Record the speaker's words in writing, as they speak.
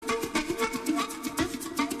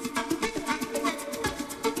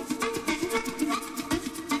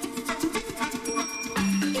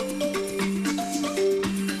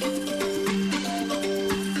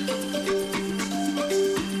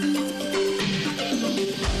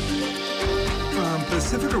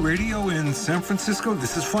Pacifica Radio in San Francisco.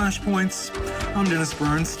 This is Flashpoints. I'm Dennis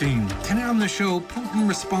Bernstein. Tonight on the show, Putin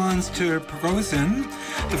responds to Prigozhin,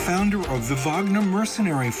 the founder of the Wagner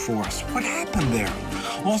mercenary force. What happened there?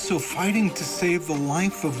 Also fighting to save the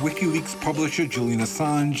life of WikiLeaks publisher Julian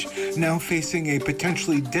Assange, now facing a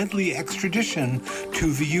potentially deadly extradition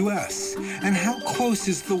to the U.S. And how close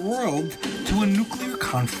is the world to a nuclear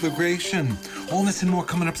conflagration? All this and more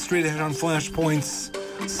coming up straight ahead on Flashpoints.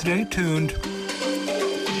 Stay tuned.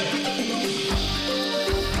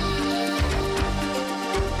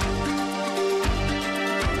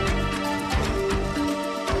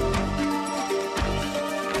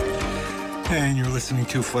 And you're listening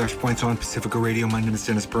to Flashpoints on Pacifica Radio. My name is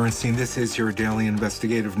Dennis Bernstein. This is your daily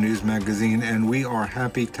investigative news magazine, and we are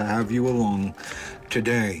happy to have you along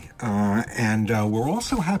today. And we're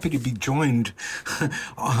also happy to be joined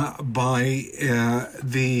by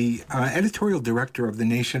the editorial director of The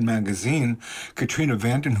Nation magazine, Katrina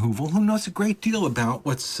vanden Heuvel, who knows a great deal about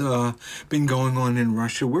what's been going on in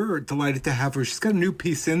Russia. We're delighted to have her. She's got a new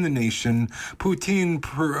piece in The Nation, Putin,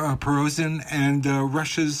 Prigozhin, and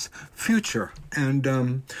Russia's future.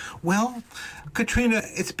 And, well, Katrina,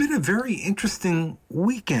 it's been a very interesting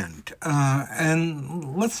weekend.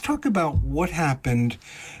 And let's talk about what happened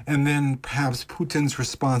and then perhaps Putin's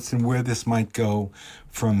response and where this might go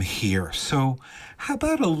from here. So how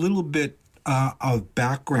about a little bit of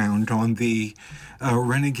background on the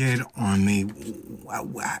renegade army?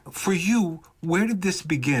 For you, where did this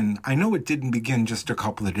begin? I know it didn't begin just a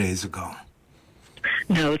couple of days ago.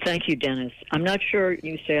 No, thank you, Dennis. I'm not sure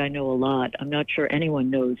you say I know a lot. I'm not sure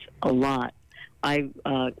anyone knows a lot. I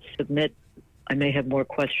submit I may have more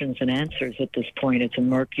questions than answers at this point. It's a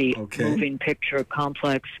murky, moving picture,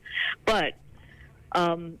 complex. But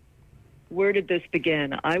where did this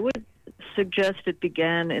begin? I would suggest it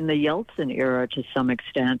began in the Yeltsin era to some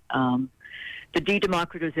extent. The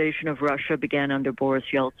de-democratization of Russia began under Boris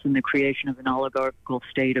Yeltsin, the creation of an oligarchical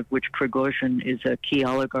state of which Prigozhin is a key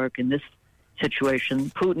oligarch in this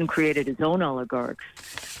situation. Putin created his own oligarchs,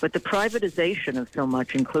 but the privatization of so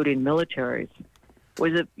much, including militaries,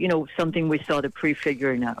 was something we saw the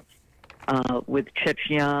prefiguring of with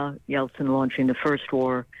Chechnya, Yeltsin launching the first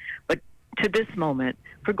war. But to this moment,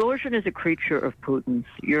 Prigozhin is a creature of Putin's.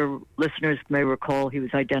 Your listeners may recall he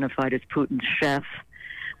was identified as Putin's chef,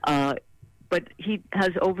 but he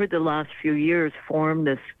has over the last few years formed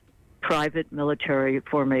this private military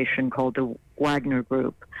formation called the Wagner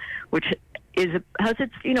Group, which has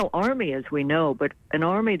its army, as we know, but an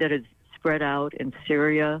army that is spread out in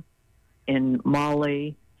Syria, in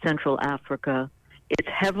Mali, Central Africa. It's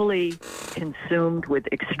heavily consumed with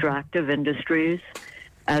extractive industries,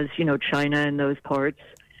 as China in those parts,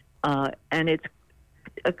 and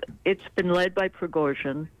it's been led by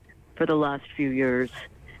Prigozhin for the last few years.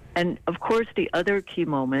 And of course, the other key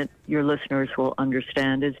moment your listeners will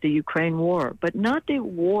understand is the Ukraine war, but not the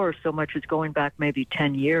war so much as going back maybe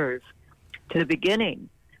 10 years to the beginning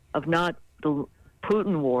of not the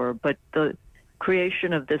Putin war, but the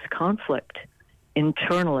creation of this conflict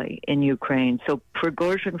internally in Ukraine. So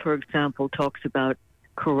Prigozhin, for example, talks about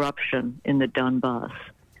corruption in the Donbass.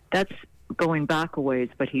 That's going back a ways,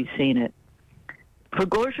 but he's seen it.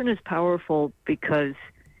 Prigozhin is powerful because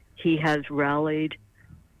he has rallied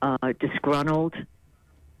disgruntled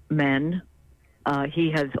men.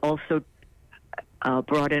 He has also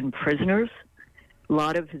brought in prisoners. A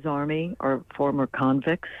lot of his army are former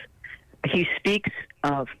convicts. He speaks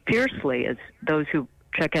fiercely, as those who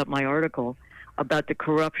check out my article, about the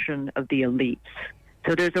corruption of the elites.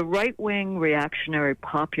 So there's a right-wing reactionary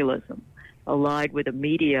populism allied with a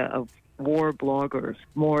media of war bloggers,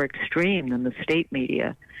 more extreme than the state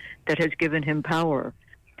media, that has given him power.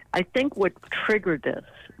 I think what triggered this,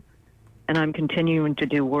 and I'm continuing to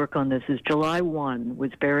do work on this, is July 1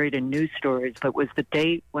 was buried in news stories, but was the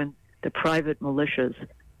date when the private militias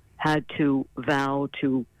had to vow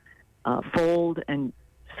to fold and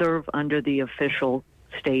serve under the official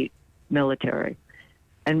state military.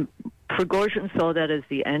 And Prigozhin saw that as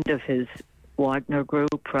the end of his Wagner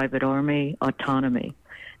Group, private army, autonomy.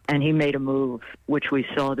 And he made a move, which we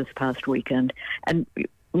saw this past weekend. And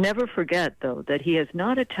never forget, though, that he has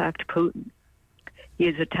not attacked Putin. He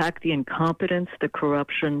has attacked the incompetence, the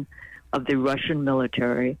corruption of the Russian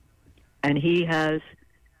military. And he has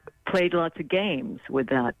played lots of games with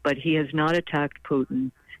that, but he has not attacked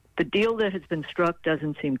Putin. The deal that has been struck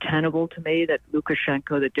doesn't seem tenable to me, that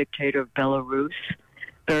Lukashenko, the dictator of Belarus,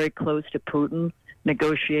 very close to Putin,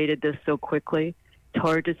 negotiated this so quickly. It's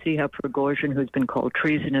hard to see how Prigozhin, who's been called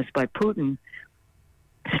treasonous by Putin,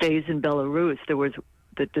 stays in Belarus. There was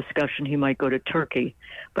the discussion he might go to Turkey.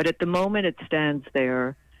 But at the moment it stands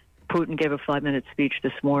there. Putin gave a 5-minute speech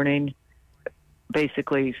this morning,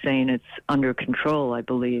 basically saying it's under control, I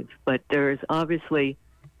believe. But there is obviously,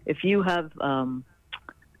 if you have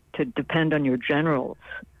to depend on your generals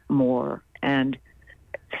more and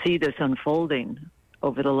see this unfolding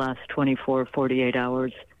over the last 24, 48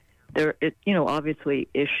 hours, obviously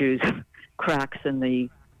issues, cracks in the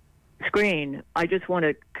screen. I just want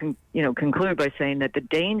to, conclude by saying that the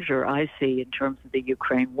danger I see in terms of the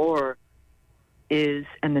Ukraine war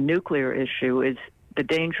and the nuclear issue is the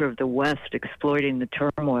danger of the West exploiting the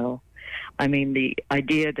turmoil. I mean, the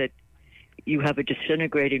idea that you have a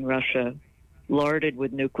disintegrating Russia larded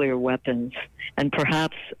with nuclear weapons and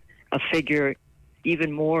perhaps a figure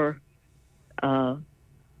even more,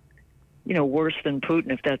 worse than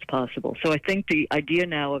Putin, if that's possible. So I think the idea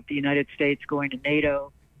now of the United States going to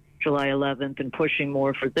NATO July 11th and pushing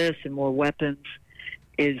more for this and more weapons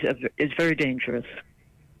is very dangerous.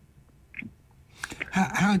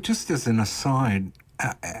 How, just as an aside,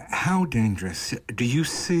 how dangerous do you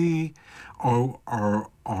see, or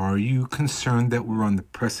are you concerned that we're on the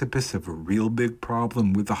precipice of a real big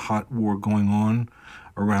problem with the hot war going on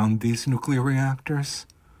around these nuclear reactors?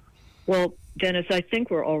 Well, Dennis, I think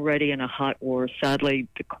we're already in a hot war. Sadly,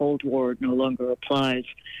 the Cold War no longer applies.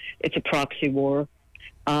 It's a proxy war.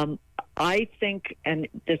 I think, and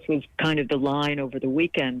this was kind of the line over the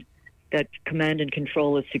weekend, that command and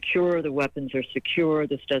control is secure, the weapons are secure,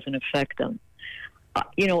 this doesn't affect them.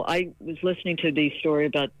 I was listening to the story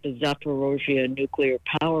about the Zaporozhye nuclear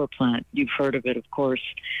power plant. You've heard of it, of course.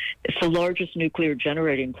 It's the largest nuclear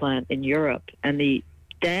generating plant in Europe. And the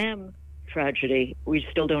dam tragedy, we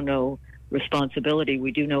still don't know responsibility.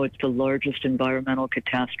 We do know it's the largest environmental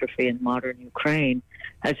catastrophe in modern Ukraine,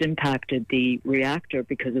 has impacted the reactor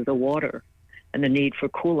because of the water and the need for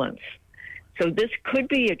coolants. So this could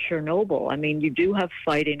be a Chernobyl. I mean, you do have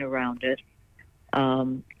fighting around it.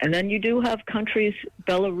 And then you do have countries,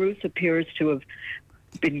 Belarus appears to have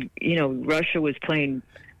been, Russia was playing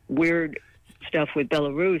weird stuff with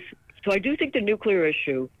Belarus. So I do think the nuclear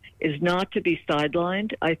issue is not to be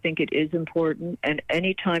sidelined. I think it is important. And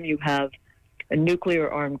anytime you have a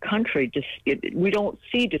nuclear-armed country, we don't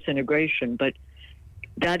see disintegration, but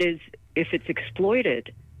that is, if it's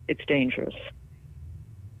exploited, it's dangerous.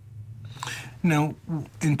 Now,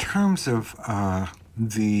 in terms of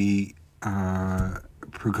the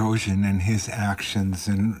Prigozhin and his actions,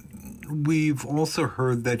 and we've also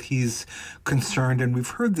heard that he's concerned, and we've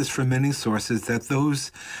heard this from many sources, that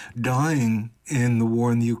those dying in the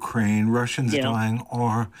war in the Ukraine, Russians dying,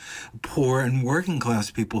 are poor and working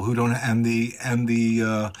class people who don't, and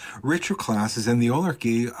the richer classes and the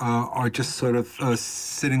oligarchy are just sort of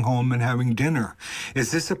sitting home and having dinner.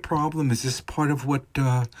 Is this a problem? Is this part of what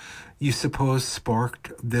you suppose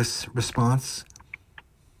sparked this response?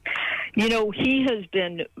 He has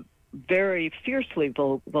been very fiercely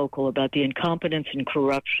vocal about the incompetence and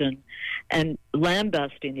corruption and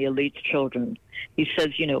lambasting the elite's children. He says,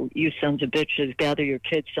 you sons of bitches, gather your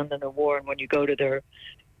kids, send them to war, and when you go to their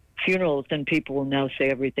funerals, then people will now say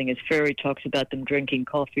everything is fair. He talks about them drinking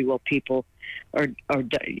coffee while people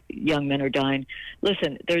young men are dying.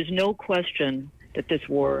 Listen, there's no question that this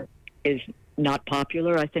war is not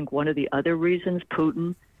popular. I think one of the other reasons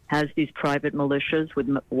Putin has these private militias, with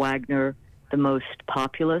Wagner the most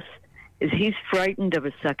populous, is he's frightened of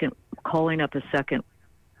calling up a second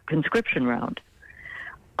conscription round.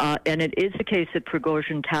 And it is the case that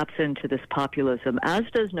Prigozhin taps into this populism, as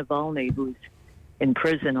does Navalny, who's in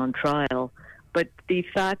prison on trial. But the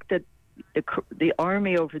fact that the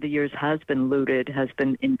army over the years has been looted, has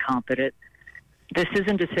been incompetent. This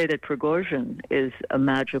isn't to say that Prigozhin is a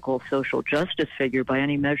magical social justice figure by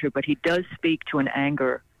any measure, but he does speak to an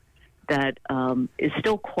anger that is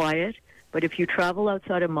still quiet. But if you travel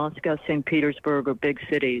outside of Moscow, St. Petersburg, or big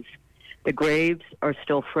cities, the graves are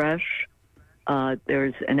still fresh.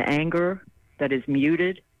 There's an anger that is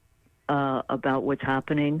muted about what's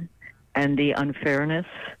happening and the unfairness.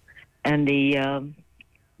 And he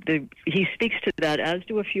speaks to that, as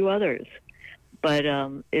do a few others. But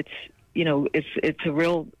it's a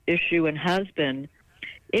real issue and has been.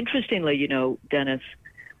 Interestingly, Dennis,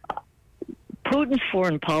 Putin's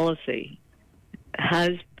foreign policy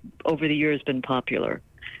has over the years been popular.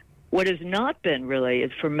 What has not been really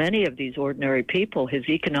is, for many of these ordinary people, his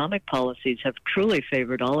economic policies have truly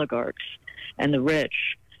favored oligarchs and the rich.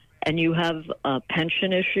 And you have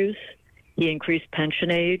pension issues. He increased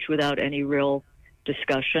pension age without any real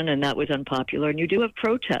discussion, and that was unpopular. And you do have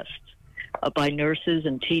protests by nurses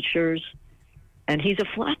and teachers, and he's a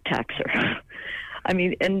flat taxer. I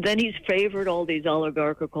mean, and then he's favored all these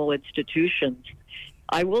oligarchical institutions.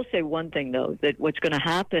 I will say one thing, though, that what's going to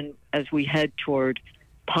happen as we head toward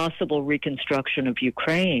possible reconstruction of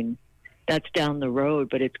Ukraine, that's down the road,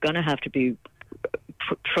 but it's going to have to be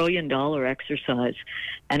a trillion-dollar exercise.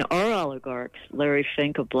 And our oligarchs, Larry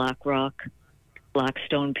Fink of BlackRock,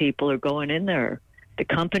 Blackstone people are going in there. The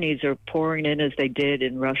companies are pouring in as they did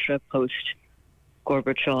in Russia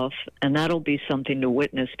post-Gorbachev, and that'll be something to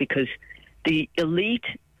witness because the elite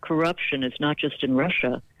corruption is not just in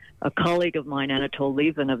Russia. A colleague of mine, Anatol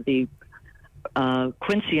Levin of the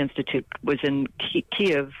Quincy Institute, was in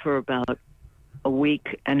Kiev for about a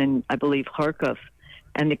week, and in, I believe, Kharkov,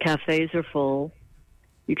 and the cafes are full.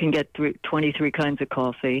 You can get 23 kinds of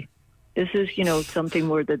coffee. This is, something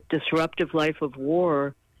where the disruptive life of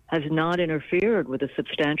war has not interfered with a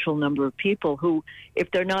substantial number of people who,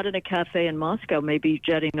 if they're not in a cafe in Moscow, may be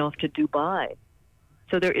jetting off to Dubai.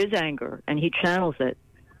 So there is anger, and he channels it.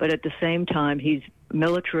 But at the same time, he's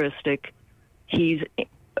militaristic.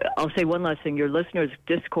 I'll say one last thing. Your listeners'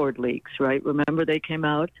 Discord leaks, right? Remember they came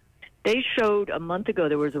out? They showed a month ago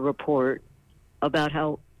there was a report about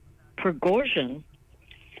how Prigozhin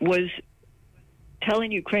was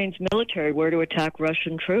telling Ukraine's military where to attack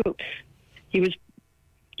Russian troops. He was,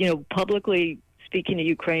 publicly speaking to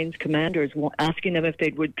Ukraine's commanders, asking them if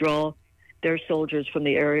they'd withdraw their soldiers from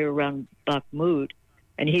the area around Bakhmut,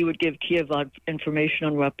 and he would give Kiev information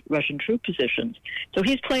on Russian troop positions. So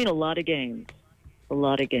he's playing a lot of games.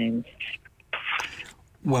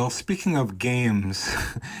 Well, speaking of games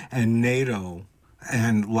and NATO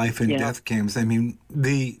and life and death games, this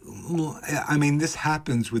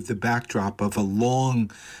happens with the backdrop of a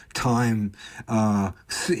long time,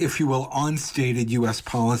 if you will, unstated U.S.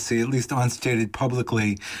 policy, at least unstated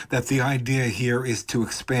publicly, that the idea here is to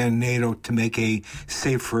expand NATO to make a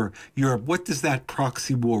safer Europe. What does that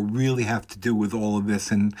proxy war really have to do with all of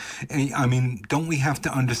this? And don't we have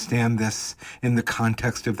to understand this in the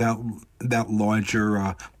context of that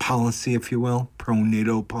larger policy, if you will,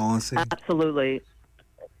 pro-NATO policy? Absolutely.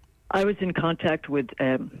 I was in contact with,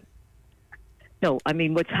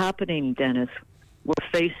 what's happening, Dennis, we're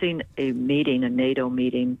facing a NATO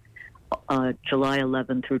meeting, July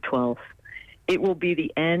 11th through 12th. It will be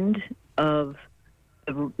the end of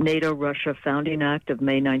the NATO-Russia Founding Act of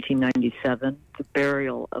May 1997, the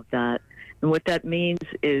burial of that. And what that means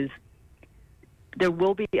is there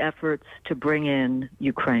will be efforts to bring in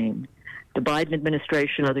Ukraine. The Biden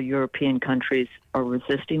administration, other European countries are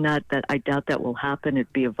resisting that. I doubt that will happen.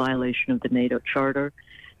 It'd be a violation of the NATO Charter.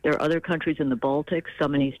 There are other countries in the Baltics,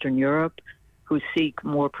 some in Eastern Europe, who seek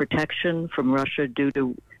more protection from Russia due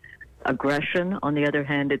to aggression. On the other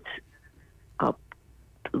hand, it's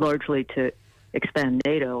largely to expand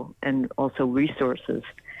NATO and also resources.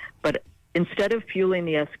 But instead of fueling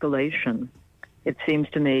the escalation, it seems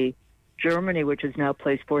to me Germany, which has now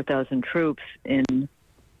placed 4,000 troops in,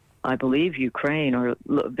 I believe, Ukraine or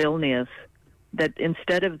Vilnius, that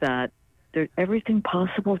instead of that, there's everything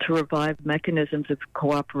possible to revive mechanisms of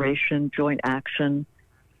cooperation, joint action,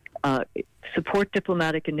 support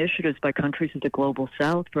diplomatic initiatives by countries of the global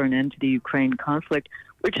south for an end to the Ukraine conflict,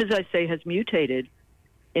 which, as I say, has mutated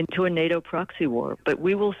into a NATO proxy war. But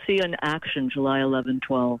we will see an action July 11,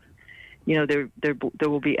 12. There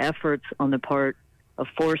will be efforts on the part of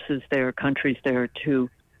forces there, countries there, to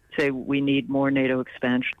say we need more NATO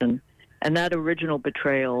expansion. And that original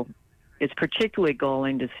betrayal is particularly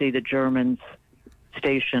galling to see the Germans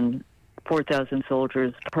station 4,000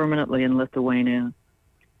 soldiers permanently in Lithuania.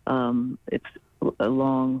 It's a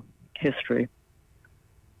long history.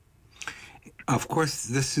 Of course,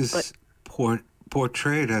 this is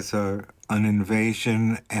portrayed as an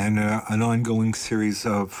invasion and an ongoing series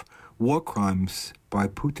of war crimes by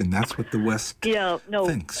Putin. That's what the West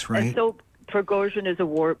thinks, right? And so Prigozhin is a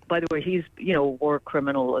war. By the way, he's a war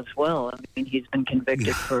criminal as well. He's been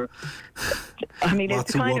convicted for. Lots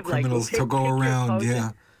it's of kind war of like criminals to go around.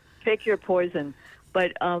 Pick your poison.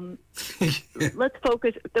 But let's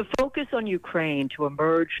focus. The focus on Ukraine to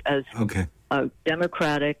emerge as a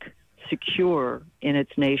democratic, secure in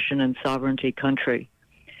its nation and sovereignty country.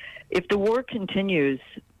 If the war continues,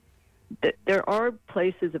 there are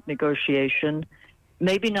places of negotiation.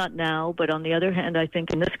 Maybe not now, but on the other hand, I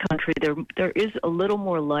think in this country there is a little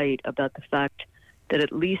more light about the fact that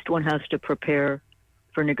at least one has to prepare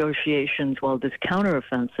for negotiations while this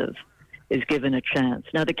counteroffensive is given a chance.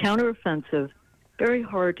 Now, the counteroffensive, very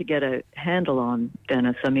hard to get a handle on,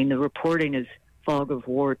 Dennis. The reporting is fog of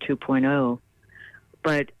war 2.0,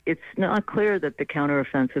 but it's not clear that the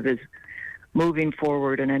counteroffensive is moving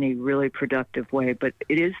forward in any really productive way. But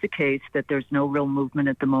it is the case that there's no real movement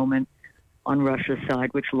at the moment on Russia's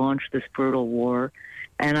side, which launched this brutal war.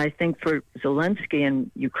 And I think for Zelensky and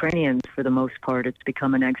Ukrainians, for the most part, it's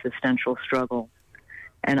become an existential struggle.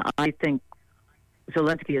 And I think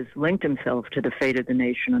Zelensky has linked himself to the fate of the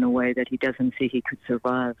nation in a way that he doesn't see he could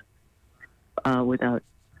survive without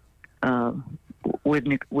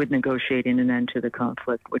with negotiating an end to the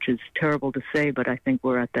conflict, which is terrible to say, but I think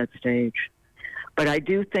we're at that stage. But I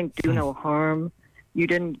do think do no harm. You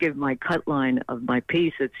didn't give my cut line of my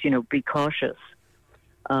piece. It's, be cautious.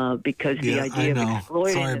 Because the idea of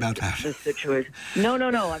exploiting this situation. No.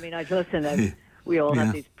 I mean, listen, we all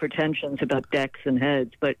have these pretensions about decks and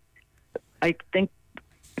heads, but I think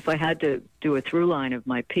if I had to do a through line of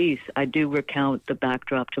my piece, I do recount the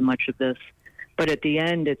backdrop to much of this. But at the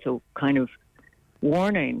end, it's a kind of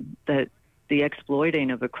warning that the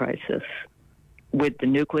exploiting of a crisis with the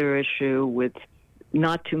nuclear issue, with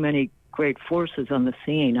not too many great forces on the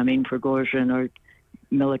scene, I mean, Prigozhin or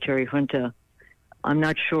military junta, I'm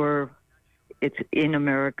not sure it's in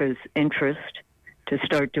America's interest to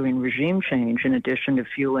start doing regime change in addition to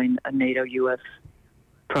fueling a NATO-U.S.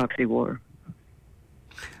 proxy war.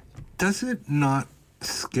 Does it not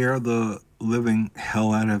scare the living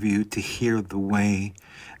hell out of you to hear the way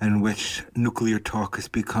in which nuclear talk has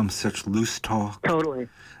become such loose talk? Totally.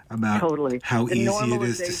 About how easy it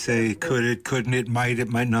is to say, could it, couldn't it, might it,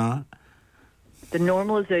 might not? The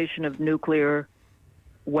normalization of nuclear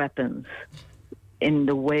weapons in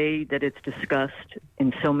the way that it's discussed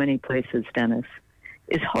in so many places, Dennis,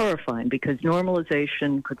 is horrifying, because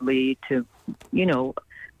normalization could lead to,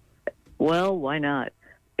 well, why not?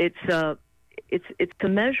 It's a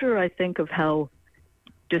measure, I think, of how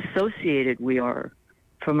dissociated we are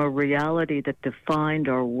from a reality that defined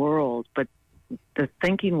our world. But the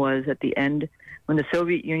thinking was, at the end, when the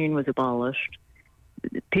Soviet Union was abolished,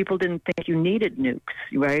 people didn't think you needed nukes,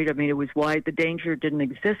 right? I mean, it was why the danger didn't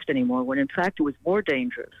exist anymore, when in fact it was more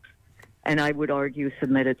dangerous. And I would argue,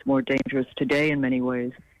 submit, it's more dangerous today in many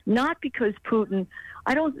ways. Not because Putin,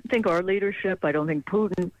 I don't think our leadership, I don't think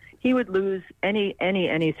Putin, he would lose any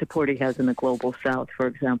support he has in the global south, for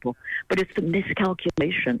example. But it's the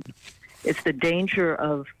miscalculation. It's the danger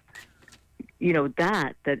of,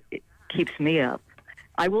 that it keeps me up.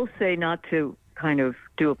 I will say, not to kind of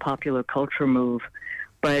do a popular culture move,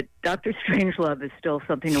 but Dr. Strangelove is still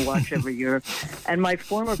something to watch every year. And my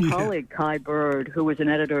former colleague, Kai Bird, who was an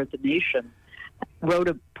editor at The Nation, wrote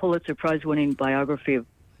a Pulitzer Prize-winning biography of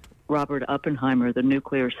Robert Oppenheimer, the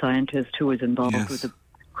nuclear scientist who was involved with the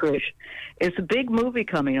creation. It's a big movie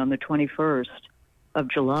coming on the 21st of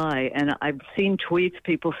July, and I've seen tweets,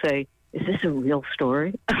 people say, is this a real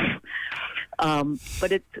story?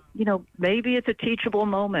 But it's, maybe it's a teachable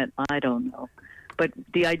moment. I don't know. But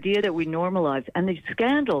the idea that we normalize, and the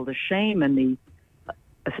scandal, the shame, and the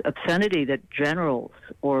obscenity that generals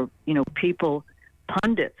or, people,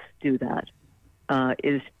 pundits do that,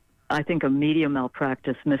 is, I think, a media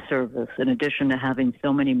malpractice, misservice, in addition to having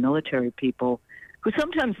so many military people who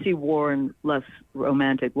sometimes see war in less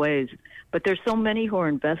romantic ways. But there's so many who are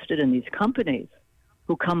invested in these companies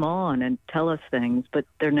who come on and tell us things, but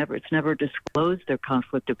it's never disclosed their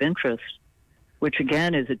conflict of interest, which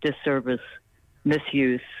again is a disservice,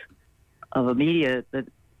 misuse of a media that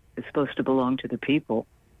is supposed to belong to the people.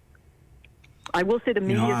 I will say the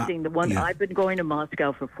media scene, the one I've been going to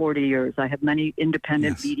Moscow for 40 years. I have many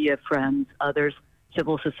independent media friends, others,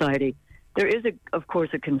 civil society. There is, of course,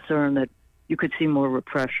 a concern that you could see more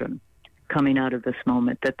repression coming out of this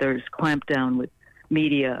moment, that there's clampdown with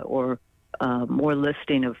media or more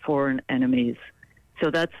listing of foreign enemies. So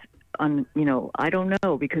that's, I don't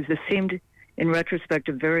know, because this seemed, in retrospect,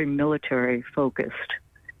 very military focused,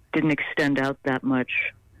 didn't extend out that much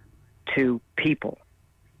to people.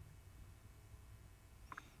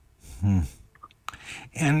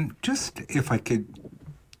 And just, if I could,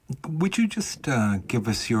 would you just give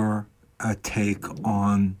us your take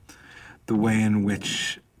on the way in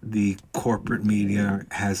which the corporate media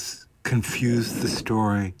has confused the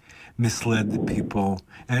story, misled the people,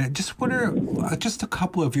 and what are just a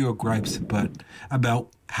couple of your gripes about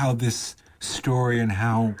how this story and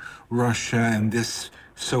how Russia and this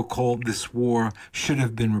this war should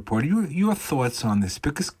have been reported? Your thoughts on this,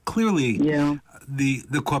 because clearly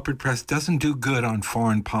the corporate press doesn't do good on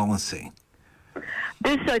foreign policy.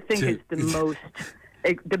 This, I think, is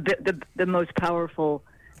the most powerful,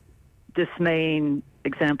 dismaying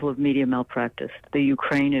example of media malpractice, the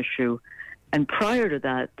Ukraine issue. And prior to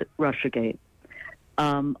that, Russiagate.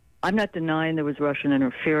 I'm not denying there was Russian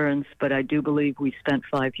interference, but I do believe we spent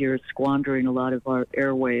 5 years squandering a lot of our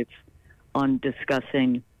airwaves on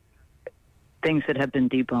discussing things that have been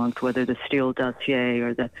debunked, whether the Steele dossier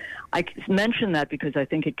or I mention that because I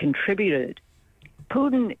think it contributed.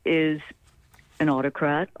 Putin is an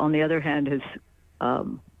autocrat. On the other hand, his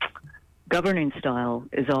governing style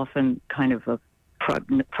is often kind of a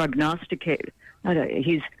prognosticate.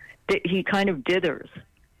 He kind of dithers,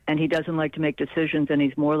 and he doesn't like to make decisions, and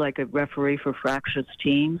he's more like a referee for fractious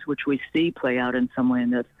teams, which we see play out in some way in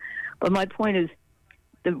this. But my point is,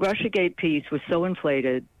 the Russiagate piece was so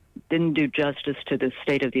inflated, didn't do justice to the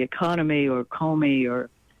state of the economy or Comey or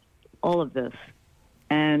all of this.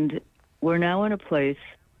 And we're now in a place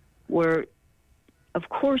where, of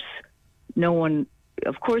course,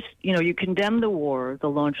 you condemn the war, the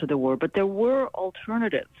launch of the war, but there were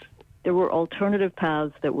alternatives. There were alternative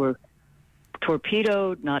paths that were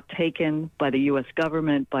torpedoed, not taken by the U.S.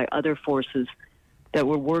 government, by other forces that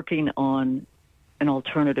were working on an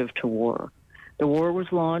alternative to war. The war was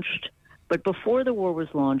launched, but before the war was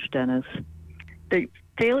launched, Dennis, the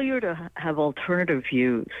failure to have alternative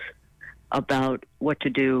views about what to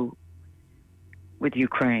do with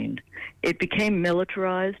Ukraine, it became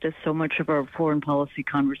militarized, as so much of our foreign policy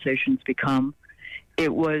conversations become.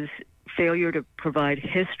 It was failure to provide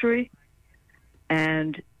history,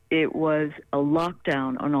 and it was a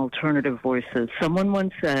lockdown on alternative voices. Someone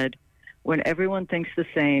once said, when everyone thinks the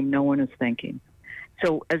same, no one is thinking.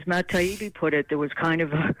 So as Matt Taibbi put it, there was kind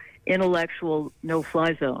of an intellectual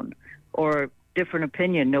no-fly zone, or different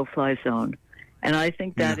opinion no-fly zone. And I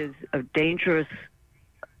think that is a dangerous,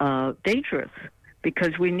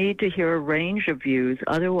 because we need to hear a range of views.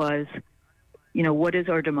 Otherwise, what is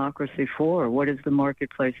our democracy for? What is the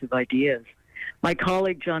marketplace of ideas? My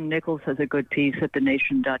colleague John Nichols has a good piece at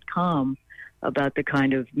thenation.com about the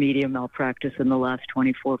kind of media malpractice in the last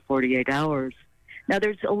 24, 48 hours. Now,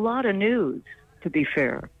 there's a lot of news, to be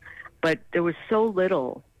fair, but there was so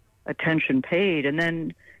little attention paid. And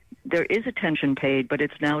then there is attention paid, but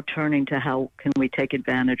it's now turning to how can we take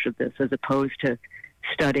advantage of this, as opposed to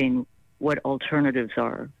studying what alternatives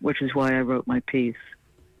are, which is why I wrote my piece.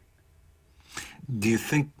 Do you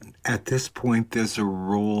think at this point there's a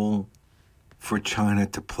role for China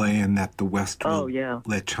to play, and that the West will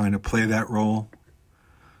let China play that role?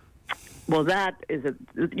 Well,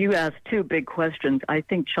 you asked two big questions. I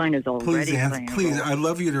think China's already playing a role. I'd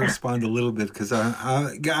love you to respond a little bit, because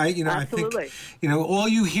I think, all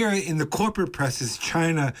you hear in the corporate press is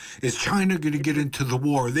China going to get into the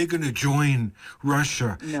war? Are they going to join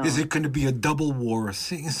Russia? No. Is it going to be a double war?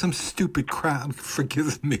 Some stupid crap.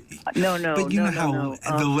 Forgive me. No. But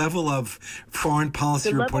the level of foreign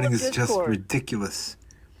policy reporting is just ridiculous.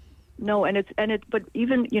 No, but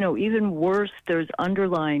even worse, there's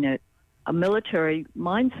underlying it a military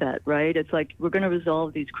mindset, right? It's like we're going to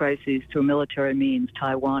resolve these crises through military means,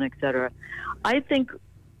 Taiwan, et cetera. I think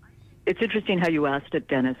it's interesting how you asked it,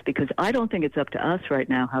 Dennis, because I don't think it's up to us right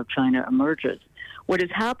now how China emerges. What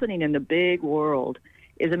is happening in the big world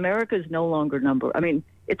is America is no longer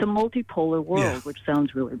it's a multipolar world, which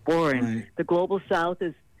sounds really boring. Right. The global south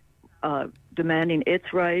is demanding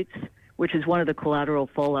its rights, which is one of the collateral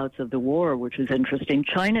fallouts of the war, which is interesting.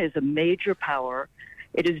 China is a major power.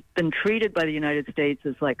 It has been treated by the United States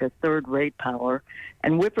as like a third-rate power,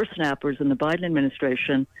 and whippersnappers in the Biden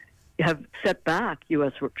administration have set back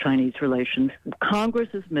U.S.-Chinese relations. Congress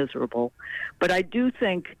is miserable, but I do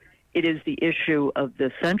think it is the issue of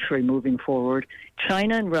the century moving forward.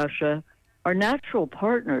 China and Russia are natural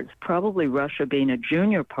partners, probably Russia being a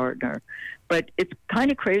junior partner, but it's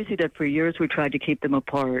kind of crazy that for years we tried to keep them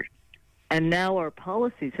apart. And now our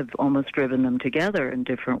policies have almost driven them together in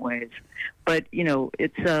different ways. But,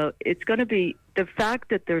 it's going to be the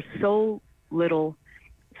fact that there's so little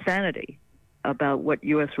sanity about what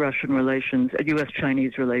U.S.-Russian relations,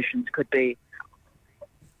 U.S.-Chinese relations could be,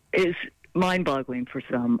 is mind-boggling for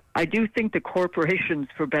some. I do think the corporations,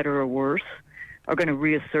 for better or worse, are going to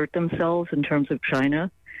reassert themselves in terms of China,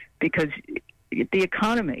 because the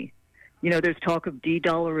economy, there's talk of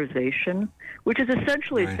de-dollarization, which is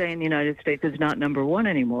essentially saying the United States is not number one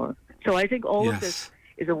anymore. So I think all of this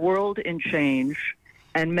is a world in change,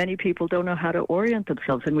 and many people don't know how to orient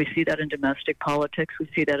themselves. And we see that in domestic politics. We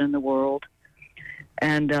see that in the world.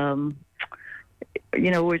 And,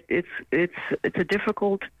 it's a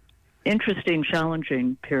difficult, interesting,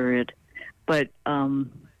 challenging period. But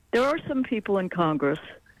there are some people in Congress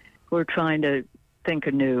who are trying to think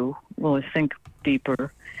anew, think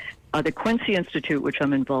deeper. The Quincy Institute, which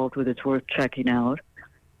I'm involved with, it's worth checking out.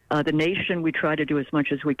 The Nation, we try to do as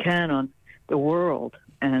much as we can on the world.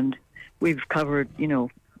 And we've covered,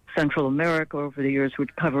 Central America over the years. We're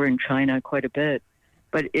covering China quite a bit.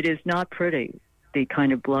 But it is not pretty, the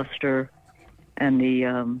kind of bluster and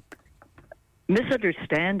the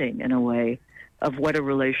misunderstanding, in a way, of what a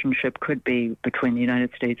relationship could be between the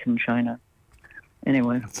United States and China.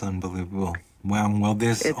 Anyway. That's unbelievable. Well,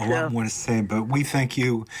 there's It's, a lot more to say, but we thank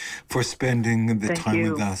you for spending the time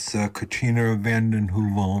with us. Katrina vanden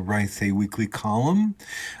Heuvel writes a weekly column.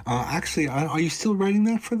 Actually, are you still writing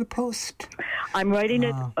that for the Post? I'm writing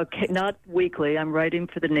it, not weekly. I'm writing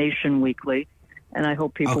for The Nation weekly, and I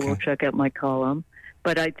hope people will check out my column.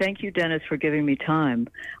 But I thank you, Dennis, for giving me time.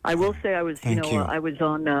 I will say I was, I was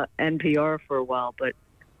on NPR for a while, but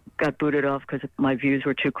got booted off because my views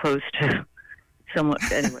were too close to someone.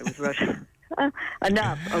 Anyway, it was Russia.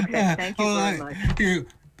 Enough. Okay. Yeah. Thank you very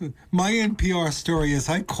much. My NPR story is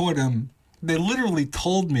I caught him. They literally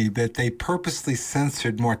told me that they purposely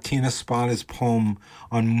censored Martina Spada's poem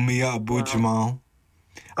on Mia Abu-Jamal.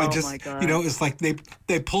 My God. It's like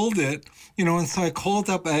they pulled it, and so I called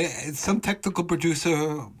up. Some technical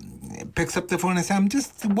producer picks up the phone and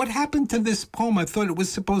says, what happened to this poem? I thought it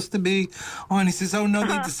was supposed to be on. He says, oh, no,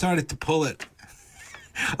 they decided to pull it.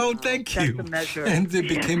 Oh, thank you. That's a measure. And it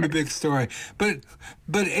became a big story.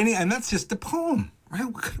 And that's just the poem, right?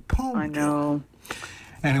 What kind of poem? I know.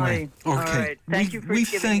 Anyway, okay. All right. Thank you for we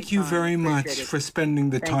giving thank me you time. very much Appreciate it. for spending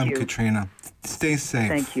the time, you. Katrina. Stay safe.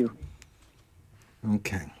 Thank you.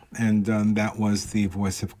 Okay. And that was the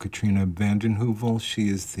voice of Katrina vanden Heuvel. She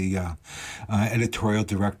is the editorial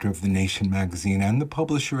director of The Nation magazine and the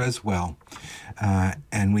publisher as well.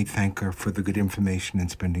 And we thank her for the good information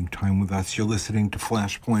and spending time with us. You're listening to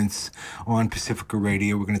Flashpoints on Pacifica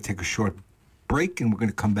Radio. We're going to take a short break, and we're going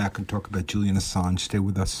to come back and talk about Julian Assange. Stay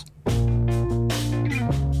with us.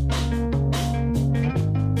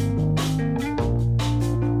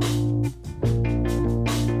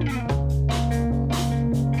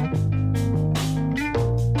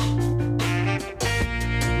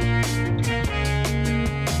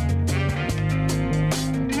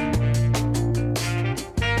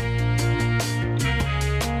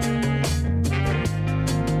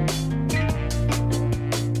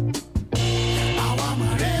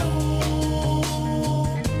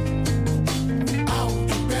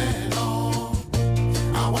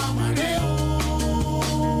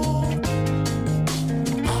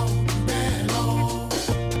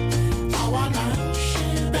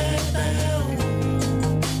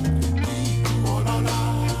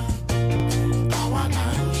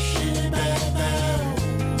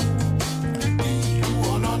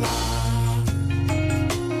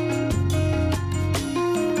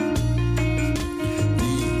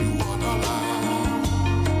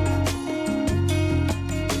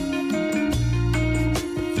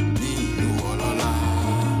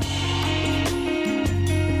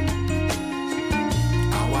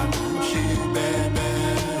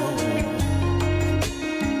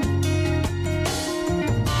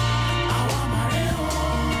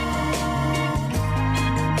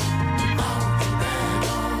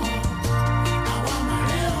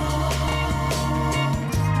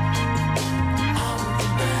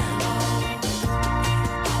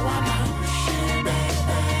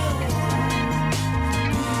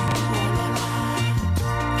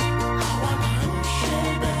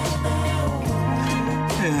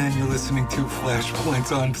 To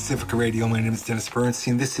Flashpoints on Pacifica Radio. My name is Dennis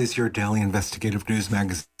Bernstein. This is your daily investigative news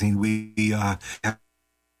magazine. We have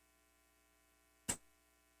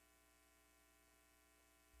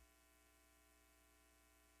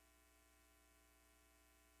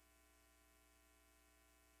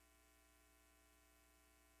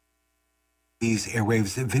these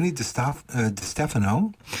airwaves, Vinny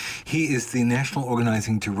DiStefano. He is the National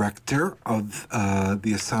Organizing Director of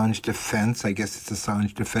the Assange Defense. I guess it's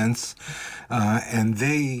Assange Defense. And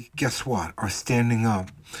they, guess what, are standing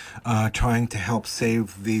up, trying to help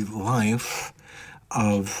save the life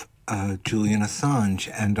of Julian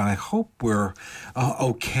Assange. And I hope we're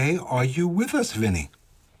okay. Are you with us, Vinny?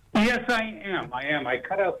 Yes, I am. I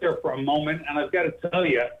cut out there for a moment, and I've got to tell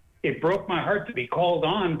you, it broke my heart to be called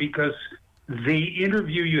on because the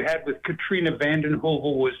interview you had with Katrina vanden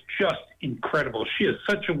Heuvel was just incredible. She has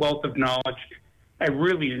such a wealth of knowledge. I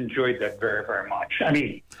really enjoyed that very, very much.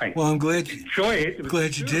 I'm glad you enjoy it.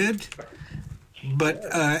 Glad you did. But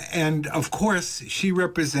and of course, she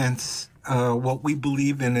represents what we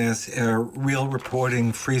believe in as real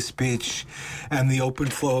reporting, free speech, and the open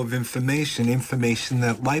flow of information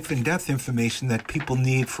that life and death information that people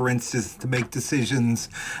need, for instance, to make decisions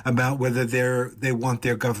about whether they want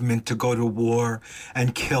their government to go to war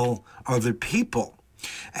and kill other people.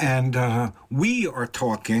 And we are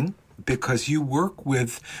talking because you work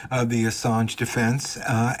with the Assange defense,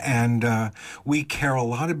 and we care a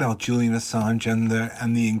lot about Julian Assange and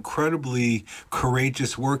the incredibly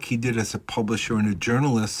courageous work he did as a publisher and a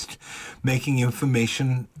journalist, making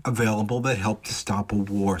information available that helped to stop a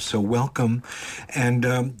war. So welcome,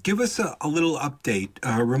 and give us a little update.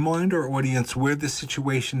 Remind our audience where the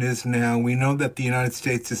situation is now. We know that the United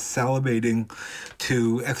States is salivating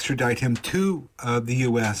to extradite him to the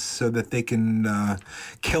U.S. so that they can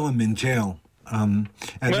kill him in jail. And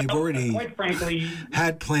they've already, quite frankly,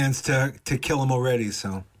 had plans to kill him already.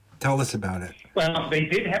 So tell us about it. Well, they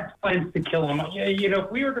did have plans to kill him. You know,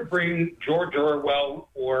 if we were to bring George Orwell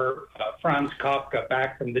or Franz Kafka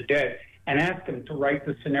back from the dead and ask them to write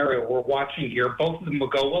the scenario we're watching here, both of them will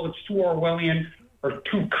go, well, it's too Orwellian or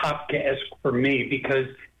too Kafkaesque for me because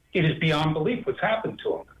it is beyond belief what's happened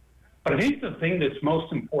to him. But I think the thing that's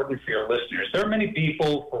most important for your listeners, there are many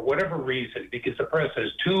people, for whatever reason, because the press has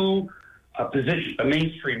two positions, the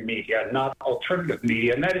mainstream media, not alternative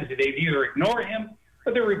media, and that is that they either ignore him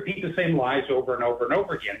or they repeat the same lies over and over and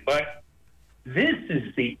over again. But this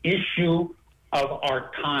is the issue of our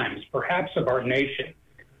times, perhaps of our nation,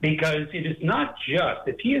 because it is not just,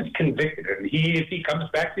 if he is convicted, and if he comes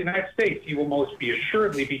back to the United States, he will most be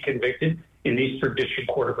assuredly be convicted in the Eastern District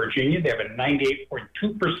Court of Virginia. They have a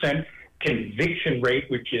 98.2% conviction rate,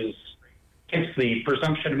 which is against the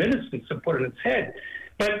presumption of innocence and put in its head.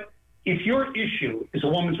 But if your issue is a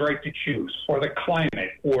woman's right to choose, or the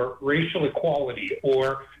climate, or racial equality,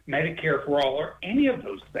 or Medicare for all, or any of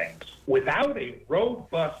those things, without a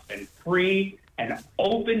robust and free and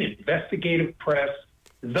open investigative press,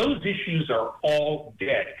 those issues are all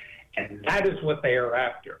dead. And that is what they are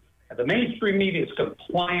after. And the mainstream media is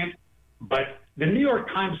compliant, but the New York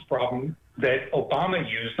Times problem that Obama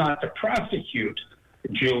used not to prosecute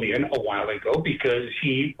Julian a while ago because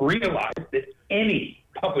he realized that any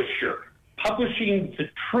publisher publishing the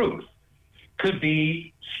truth could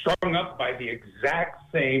be strung up by the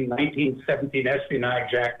exact same 1917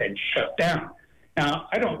 Espionage Act and shut down. Now,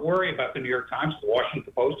 I don't worry about the New York Times, the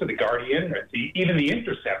Washington Post, or the Guardian, or even the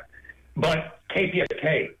Intercept, but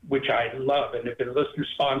KPFK, which I love and have been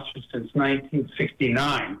listener-sponsored since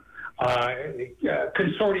 1969,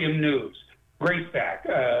 Consortium News, Graystack,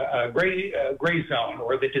 Gray Zone,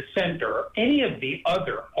 or The Dissenter, or any of the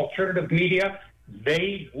other alternative media,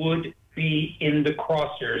 they would be in the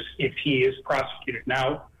crosshairs if he is prosecuted.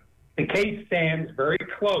 Now, the case stands very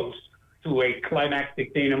close to a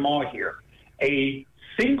climactic denouement here. A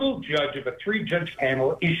single judge of a three-judge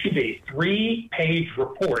panel issued a 3-page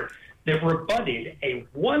report that rebutted a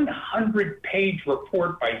 100-page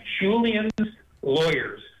report by Julian's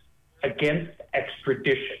lawyers against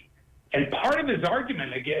extradition. And part of his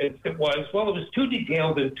argument against it was, well, it was too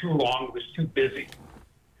detailed and too long, it was too busy,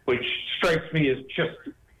 which strikes me as just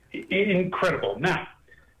incredible. Now,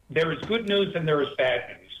 there is good news and there is bad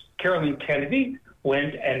news. Carolyn Kennedy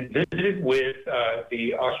went and visited with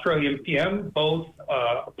the Australian PM. Both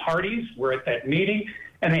parties were at that meeting,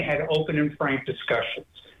 and they had open and frank discussions.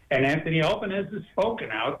 And Anthony Albanese has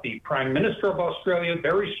spoken out, the Prime Minister of Australia,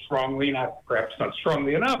 very strongly, perhaps not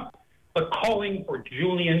strongly enough, but calling for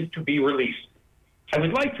Julian to be released. I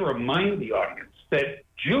would like to remind the audience that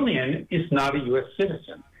Julian is not a U.S.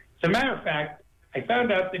 citizen. As a matter of fact, I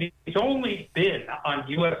found out that he's only been on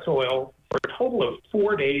U.S. soil for a total of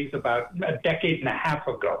 4 days about a decade and a half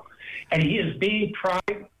ago. And he is being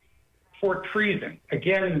tried for treason.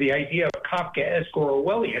 Again, the idea of Kafkaesque or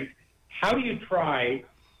Orwellian, how do you try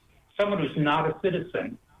someone who's not a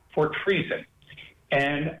citizen for treason?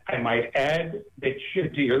 And I might add that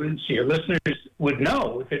your listeners would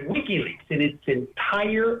know that WikiLeaks, in its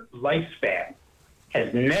entire lifespan,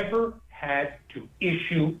 has never had to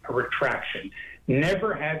issue a retraction,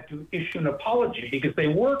 never had to issue an apology because they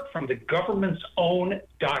work from the government's own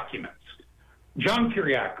documents. John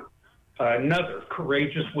Kiriakou, another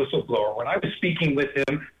courageous whistleblower, when I was speaking with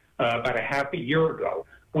him about a half a year ago,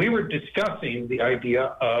 we were discussing the idea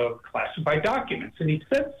of classified documents, and he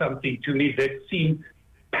said something to me that seemed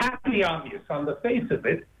patently obvious on the face of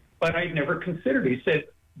it, but I'd never considered. He said,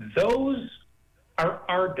 those are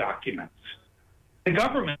our documents. The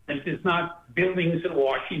government is not buildings in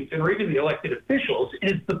Washington or even the elected officials.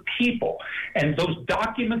 It is the people. And those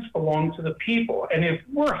documents belong to the people. And if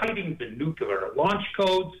we're hiding the nuclear launch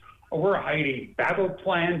codes or we're hiding battle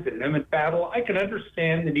plans in imminent battle, I can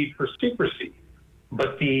understand the need for secrecy.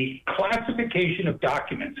 But the classification of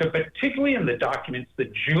documents, and particularly in the documents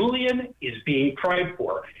that Julian is being tried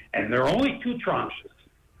for, and there are only two tranches,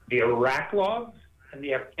 the Iraq logs and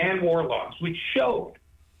the Afghan war logs, which showed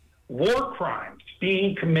war crimes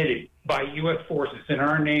being committed by U.S. forces in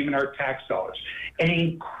our name and our tax dollars, an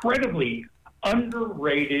incredibly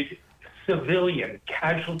underrated civilian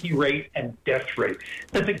casualty rate and death rate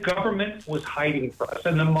that the government was hiding from us.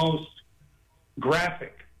 And the most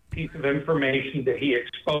graphic piece of information that he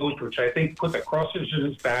exposed, which I think put the crosses in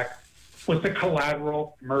his back, was the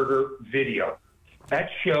collateral murder video. That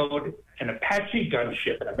showed an Apache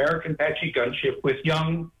gunship, an American Apache gunship with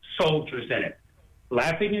young soldiers in it,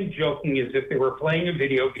 laughing and joking as if they were playing a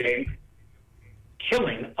video game,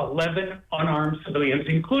 killing 11 unarmed civilians,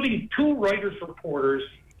 including 2 Reuters reporters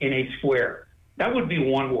in a square. That would be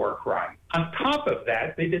one war crime. On top of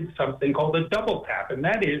that, they did something called a double tap, and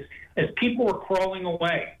that is, as people were crawling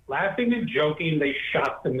away, laughing and joking, they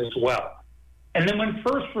shot them as well. And then when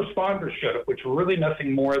first responders showed up, which were really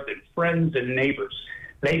nothing more than friends and neighbors,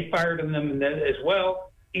 they fired on them as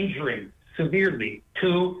well, injuring severely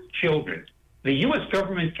 2 children. The U.S.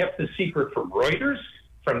 government kept the secret from Reuters,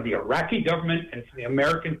 from the Iraqi government, and from the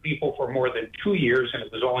American people for more than 2 years, and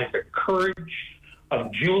it was only the courage of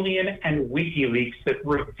Julian and WikiLeaks that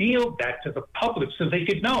revealed that to the public so they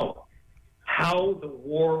could know how the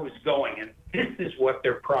war was going. And this is what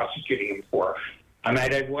they're prosecuting him for. I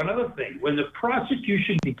might add one other thing. When the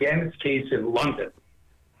prosecution began its case in London,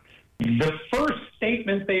 the first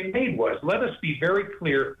statement they made was, let us be very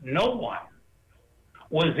clear, no one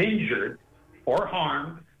was injured or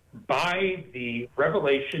harmed by the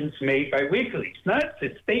revelations made by WikiLeaks. That's a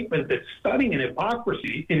statement that's stunning in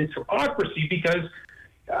hypocrisy, because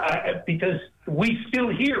we still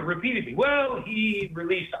hear repeatedly, well, he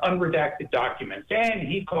released unredacted documents, and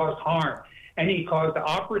he caused harm, and he caused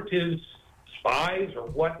operatives, spies, or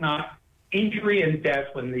whatnot, injury and death,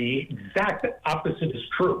 when the exact opposite is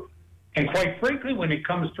true. And quite frankly, when it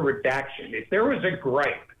comes to redaction, if there was a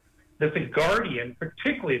gripe that the Guardian,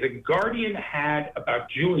 particularly the Guardian, had about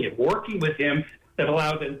Julian, working with him, that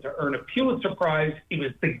allowed them to earn a Pulitzer Prize, it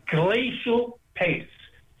was the glacial pace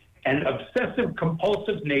and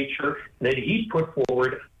obsessive-compulsive nature that he put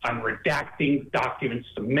forward on redacting documents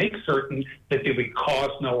to make certain that they would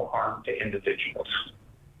cause no harm to individuals.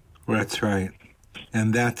 That's right.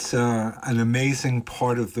 And that's an amazing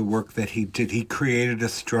part of the work that he did. He created a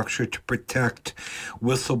structure to protect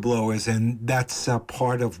whistleblowers, and that's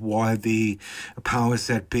part of why the powers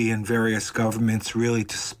that be in various governments really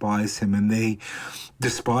despise him. And they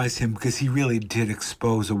despise him because he really did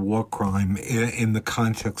expose a war crime in the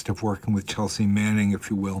context of working with Chelsea Manning, if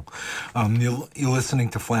you will. You're listening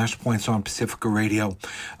to Flashpoints on Pacifica Radio.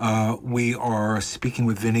 We are speaking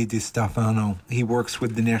with Vinny DiStefano. He works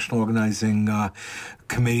with the National Organizing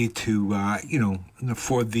Committee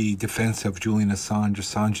for the defense of Julian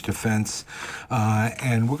Assange defense.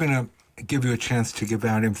 And we're going to give you a chance to give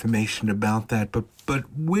out information about that. But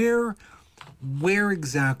where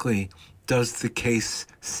exactly does the case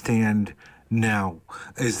stand now?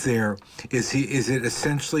 Is it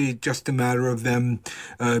essentially just a matter of them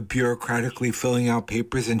bureaucratically filling out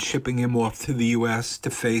papers and shipping him off to the U.S. to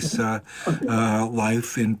face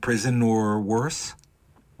life in prison or worse?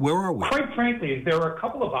 Where are we? Quite frankly, there are a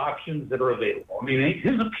couple of options that are available. I mean,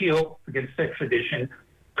 his appeal against extradition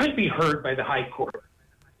could be heard by the High Court.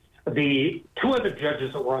 The 2 other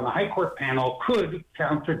judges that were on the High Court panel could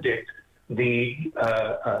contradict the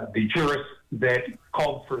jurist that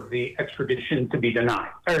called for the extradition to be denied,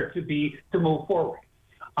 or to move forward.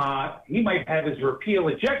 He might have his appeal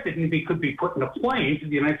ejected, and he could be put in a plane to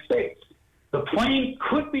the United States. The plane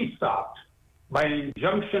could be stopped by an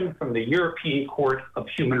injunction from the European Court of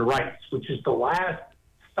Human Rights, which is the last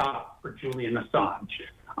stop for Julian Assange.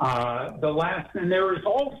 And there is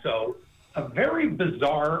also a very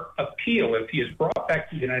bizarre appeal, if he is brought back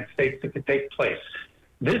to the United States, that could take place.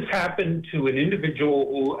 This happened to an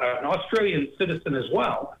individual, an Australian citizen as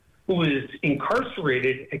well, who is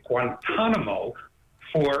incarcerated at Guantanamo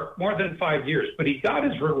for more than 5 years. But he got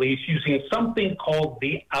his release using something called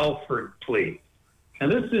the Alford plea.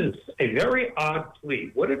 And this is a very odd plea.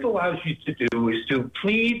 What it allows you to do is to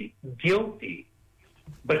plead guilty,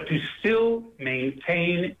 but to still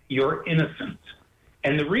maintain your innocence.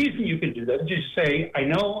 And the reason you can do that is you say, I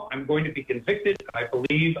know I'm going to be convicted. I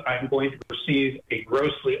believe I'm going to receive a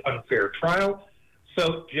grossly unfair trial.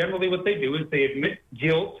 So generally what they do is they admit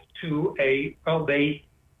guilt to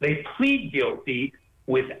they plead guilty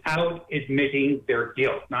without admitting their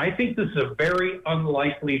guilt. Now, I think this is a very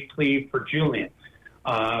unlikely plea for Julian.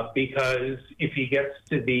 Because if he gets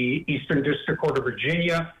to the Eastern District Court of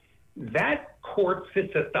Virginia, that court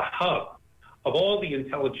sits at the hub of all the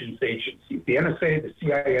intelligence agencies, the NSA, the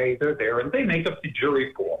CIA, they're there, and they make up the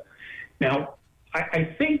jury pool. Now,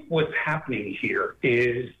 I think what's happening here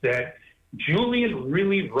is that Julian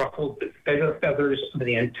really ruffled the feathers of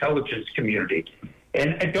the intelligence community.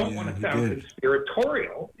 And I don't want to sound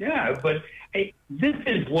conspiratorial, but this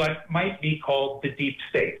is what might be called the deep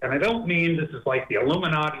state. And I don't mean this is like the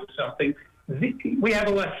Illuminati or something. We have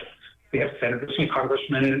elections. We have senators and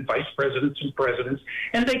congressmen and vice presidents and presidents,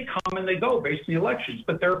 and they come and they go based on the elections.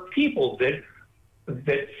 But there are people that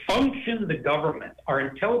function the government, our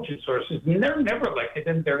intelligence sources, and they're never elected,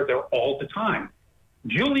 and they're there all the time.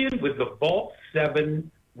 Julian, with the Vault 7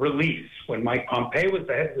 release, when Mike Pompeo was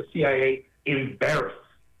the head of the CIA, embarrassed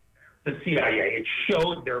the CIA. It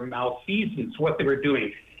showed their malfeasance, what they were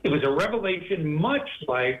doing. It was a revelation much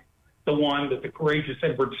like the one that the courageous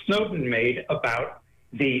Edward Snowden made about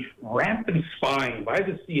the rampant spying by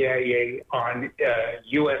the CIA on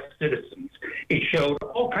U.S. citizens. It showed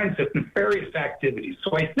all kinds of nefarious activities.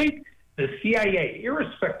 So I think the CIA,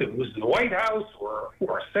 irrespective of who's in the White House or who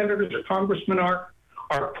our senators or congressmen are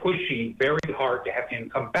pushing very hard to have him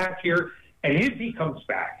come back here. And if he comes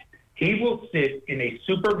back, he will sit in a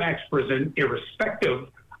supermax prison, irrespective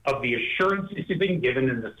of the assurances he's been given,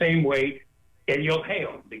 in the same way Daniel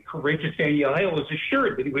Hale, the courageous Daniel Hale, was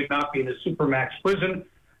assured that he would not be in a supermax prison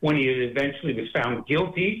when he eventually was found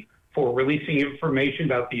guilty for releasing information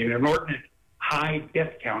about the inordinate high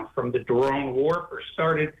death count from the drone war, first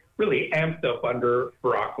started, really amped up under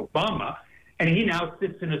Barack Obama. And he now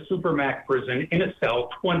sits in a supermax prison in a cell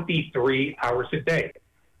 23 hours a day.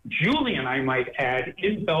 Julian, I might add,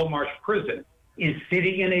 in Belmarsh prison, is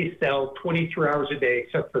sitting in a cell 23 hours a day,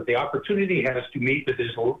 except for the opportunity he has to meet with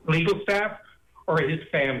his legal staff or his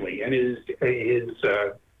family, and his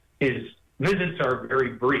visits are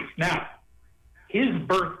very brief. Now, his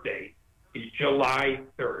birthday is July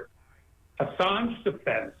 3rd. Assange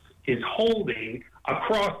Defense is holding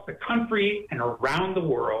across the country and around the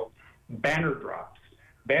world banner drops.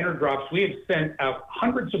 Banner drops. We have sent out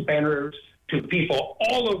hundreds of banners to people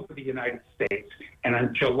all over the United States. And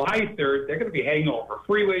on July 3rd, they're going to be hanging over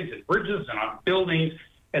freeways and bridges and on buildings.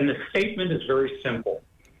 And the statement is very simple.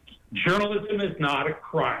 Journalism is not a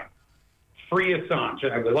crime. Free Assange.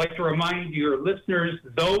 And I would like to remind your listeners,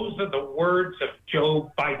 those are the words of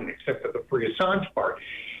Joe Biden, except for the Free Assange part.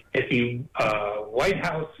 At the White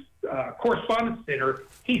House Correspondents' Dinner,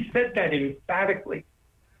 he said that emphatically.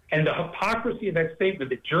 And the hypocrisy of that statement,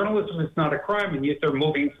 that journalism is not a crime, and yet they're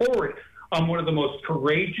moving forward on one of the most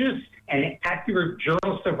courageous and accurate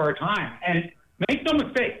journalists of our time. And make no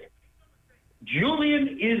mistake,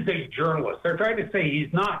 Julian is a journalist. They're trying to say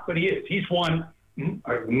he's not, but he is. He's won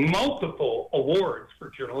multiple awards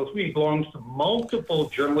for journalism. He belongs to multiple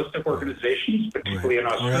journalistic organizations, particularly in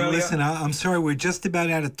Australia. All right, listen, I'm sorry, we're just about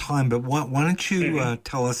out of time, but why don't you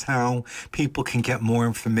tell us how people can get more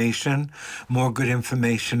information, more good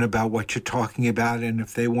information about what you're talking about, and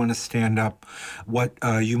if they want to stand up, what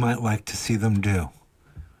you might like to see them do?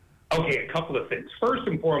 Okay, a couple of things. First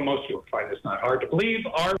and foremost, you'll find this not hard to believe,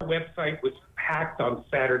 our website was hacked on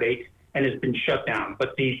Saturday and has been shut down.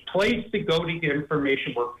 But the place to go to get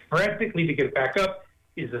information, work frantically to get it back up,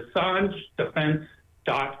 is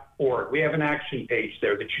AssangeDefense.org. We have an action page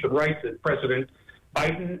there that you can write to President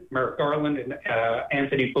Biden, Merrick Garland, and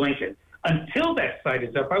Anthony Blinken. Until that site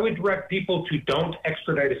is up, I would direct people to Don't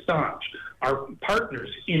Extradite Assange. Our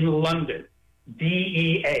partners in London,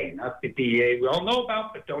 DEA, not the DEA we all know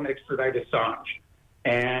about, but Don't Extradite Assange.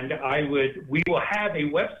 And we will have a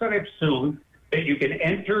website up soon that you can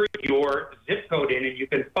enter your zip code in, and you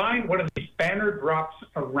can find one of these banner drops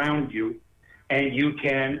around you, and you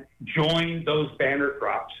can join those banner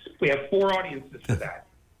drops. We have 4 audiences for that.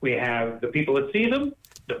 We have the people that see them,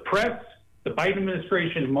 the press, the Biden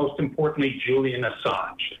administration, and most importantly, Julian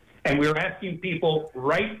Assange. And we're asking people,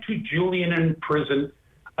 write to Julian in prison.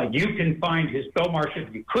 You can find his Belmarsh,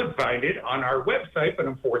 if you could find it, on our website, but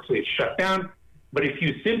unfortunately it's shut down. But if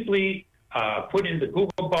you simply put in the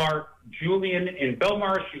Google bar Julian in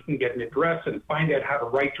Belmarsh, you can get an address and find out how to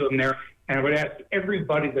write to him there. And I would ask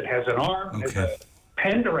everybody that has an arm, has a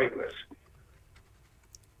pen to write with.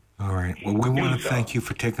 All right. Well, we want to thank you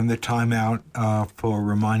for taking the time out for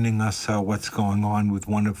reminding us what's going on with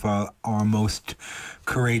one of our most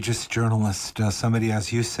courageous journalists, somebody,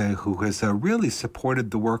 as you say, who has really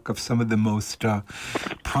supported the work of some of the most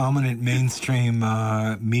prominent mainstream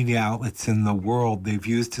media outlets in the world. They've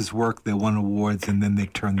used his work, they won awards, and then they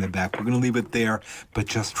turned their back. We're going to leave it there. But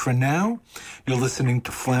just for now, you're listening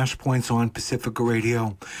to Flashpoints on Pacifica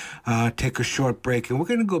Radio. Take a short break, and we're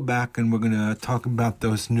going to go back and we're going to talk about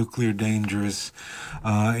those nuclear dangers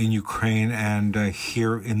in Ukraine and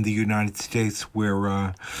here in the United States,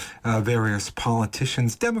 where various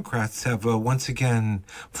politicians, Democrats, have once again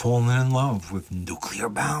fallen in love with nuclear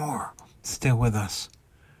power. Stay with us.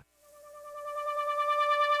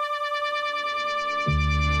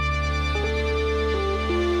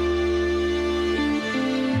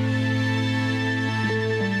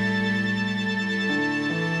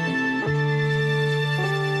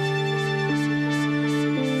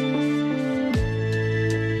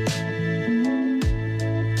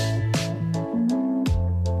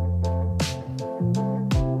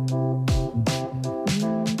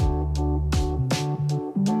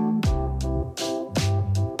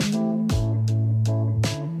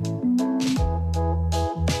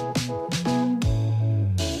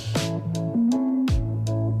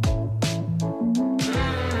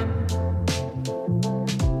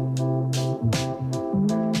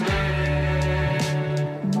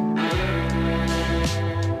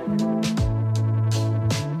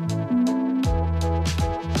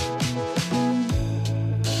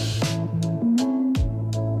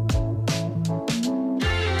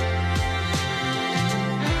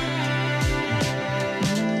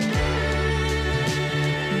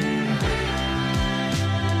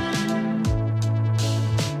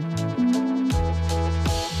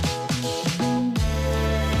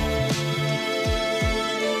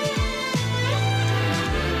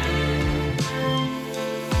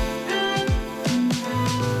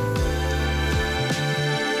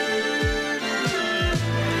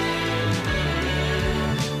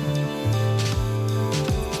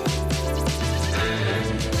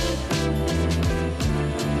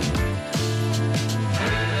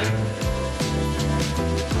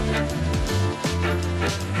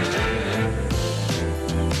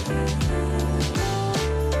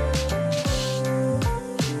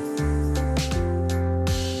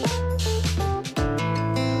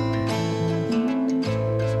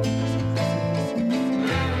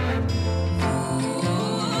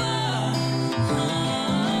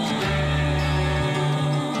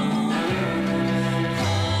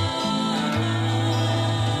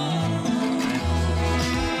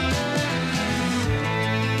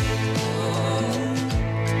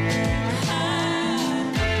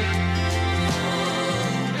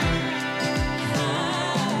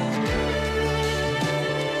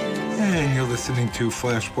 listening to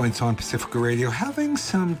Flashpoints on Pacifica Radio. Having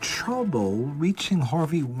some trouble reaching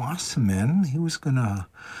Harvey Wasserman. He was going to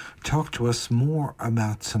talk to us more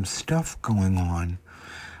about some stuff going on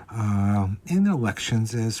in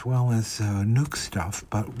elections as well as nuke stuff,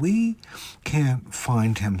 but we can't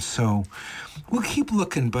find him. So we'll keep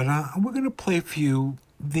looking, but we're going to play for you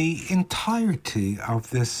the entirety of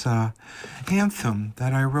this anthem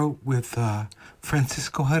that I wrote with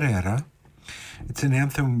Francisco Herrera. It's an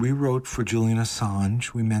anthem we wrote for Julian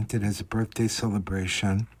Assange. We meant it as a birthday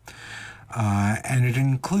celebration. And it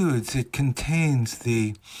contains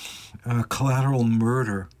the collateral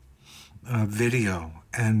murder video.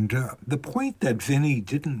 And the point that Vinny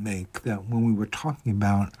didn't make, that when we were talking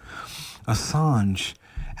about Assange,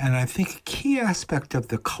 and I think a key aspect of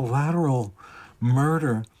the collateral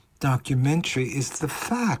murder documentary is the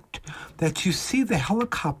fact that you see the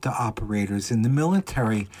helicopter operators in the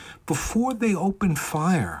military before they open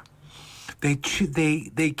fire. They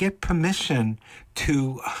get permission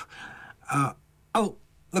to.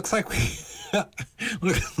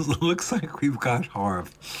 Looks like we've got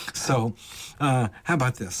Harv. So, how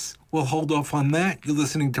about this? We'll hold off on that. You're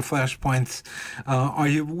listening to Flashpoints. Are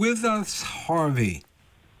you with us, Harvey?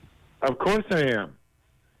 Of course I am.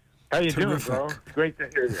 How you Terrific. doing, bro? Great to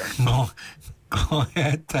hear you. Well,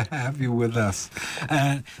 glad to have you with us.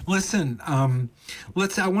 And listen, I want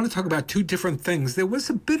to talk about two different things. There was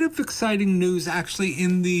a bit of exciting news actually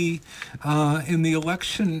in the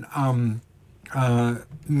election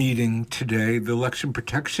meeting today, the election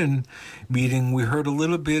protection meeting. We heard a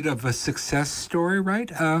little bit of a success story, right?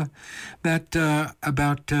 That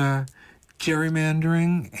about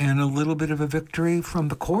gerrymandering and a little bit of a victory from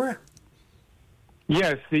the court.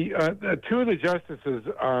 Yes, the two of the justices,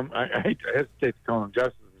 I hesitate to call them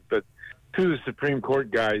justices, but two of the Supreme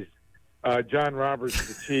Court guys, John Roberts,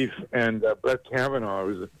 the chief, and Brett Kavanaugh,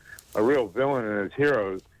 who was a real villain and his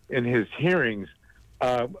heroes, in his hearings,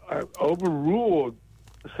 overruled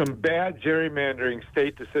some bad gerrymandering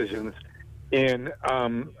state decisions in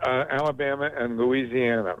Alabama and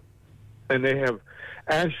Louisiana. And they have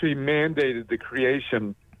actually mandated the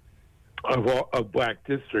creation of black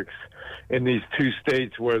districts in these two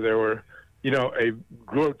states where there were, a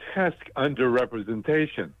grotesque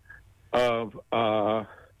underrepresentation of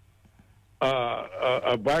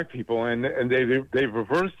black people, and they've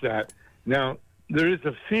reversed that. Now there is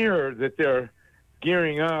a fear that they're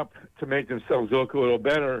gearing up to make themselves look a little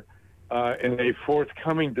better in a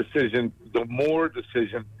forthcoming decision, the Moore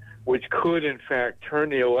decision, which could in fact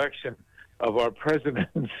turn the election of our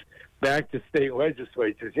presidents back to state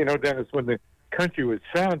legislatures. Dennis, when the country was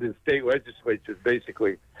founded, state legislatures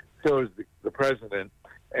basically chose the president,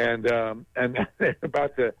 and they're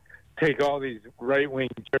about to take all these right-wing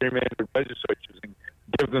gerrymandered legislatures and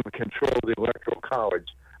give them control of the Electoral College.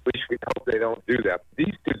 We should hope they don't do that.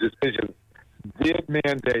 These two decisions did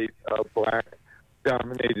mandate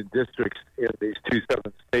black-dominated districts in these two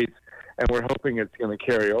southern states, and we're hoping it's going to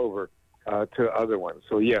carry over to other ones.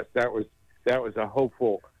 So yes, that was a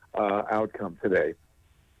hopeful outcome today.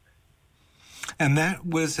 And that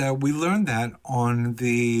was, we learned that on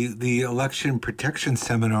the election protection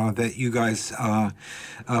seminar that you guys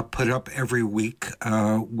put up every week,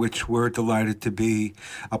 which we're delighted to be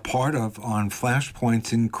a part of on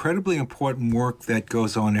Flashpoints. Incredibly important work that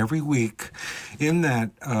goes on every week in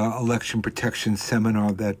that election protection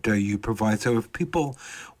seminar that you provide. So if people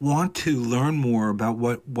want to learn more about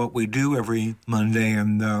what we do every Monday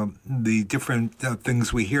and the different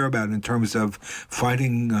things we hear about in terms of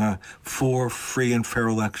fighting for free and fair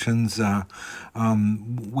elections,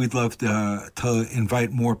 we'd love to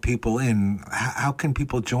invite more people in. How can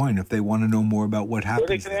people join if they want to know more about what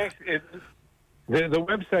happens? Well, the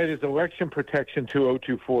website is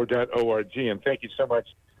electionprotection2024.org, and thank you so much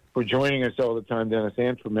for joining us all the time, Dennis,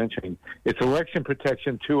 and for mentioning. It's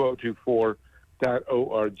electionprotection2024.org,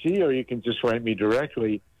 or you can just write me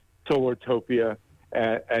directly, solartopia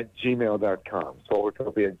at gmail.com.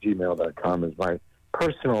 Solartopia@gmail.com is my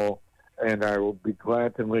personal, and I will be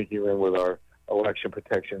glad to link you in with our election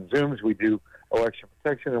protection Zooms. We do election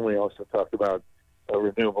protection, and we also talk about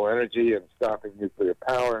renewable energy and stopping nuclear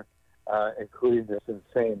power, including this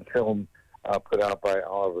insane film put out by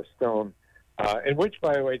Oliver Stone, in which,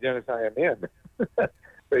 by the way, Dennis, I am in.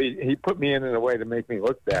 He put me in a way to make me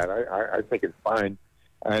look bad. I think it's fine,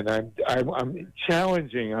 and I'm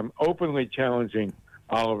openly challenging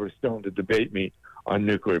Oliver Stone to debate me on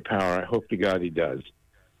nuclear power. I hope to God he does.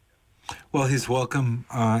 Well, he's welcome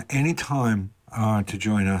anytime to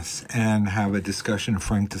join us and have a discussion, a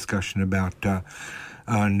frank discussion about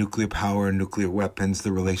nuclear power and nuclear weapons,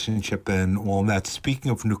 the relationship and all that.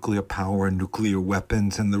 Speaking of nuclear power and nuclear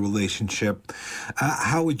weapons and the relationship,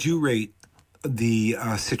 how would you rate the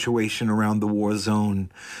situation around the war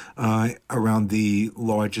zone, around the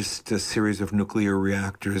largest series of nuclear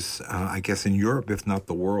reactors, I guess, in Europe, if not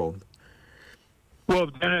the world? Well,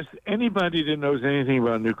 Dennis, anybody that knows anything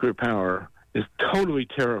about nuclear power is totally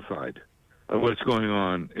terrified of what's going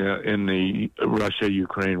on in the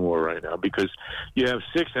Russia-Ukraine war right now, because you have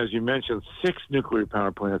as you mentioned, six nuclear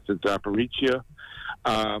power plants at Zaporizhzhia.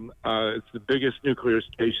 It's the biggest nuclear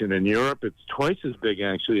station in Europe. It's twice as big,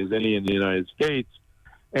 actually, as any in the United States.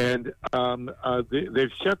 And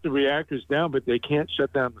they've shut the reactors down, but they can't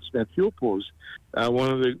shut down the spent fuel pools.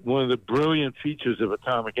 One of the brilliant features of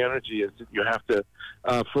atomic energy is that you have to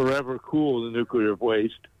forever cool the nuclear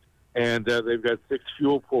waste. And they've got 6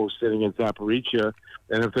 fuel pools sitting in Zaporizhzhia,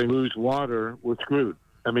 and if they lose water, we're screwed.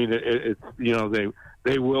 I mean, it's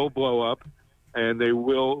they will blow up, and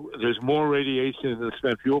there's more radiation in the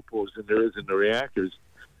spent fuel pools than there is in the reactors,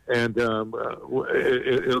 and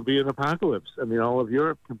it'll be an apocalypse. I mean, all of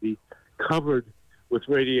Europe can be covered with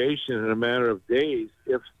radiation in a matter of days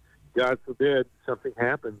if, God forbid, something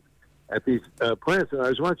happens at these plants. And I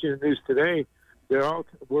was watching the news today. They're all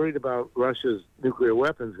worried about Russia's nuclear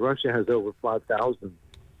weapons. Russia has over 5,000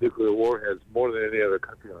 nuclear warheads, more than any other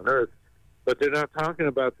country on Earth. But they're not talking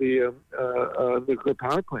about the nuclear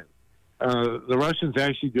power plants. The Russians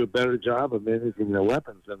actually do a better job of managing their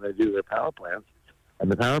weapons than they do their power plants.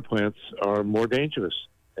 And the power plants are more dangerous.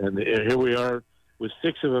 And here we are with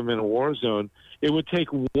 6 of them in a war zone. It would take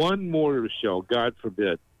one mortar shell, God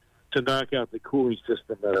forbid, to knock out the cooling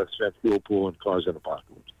system at a spent fuel pool and cause an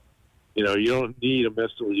apocalypse. You know, you don't need a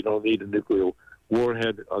missile. You don't need a nuclear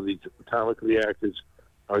warhead. These atomic reactors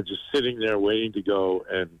are just sitting there waiting to go.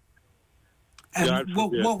 And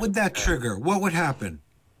what would that trigger? What would happen?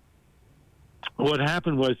 What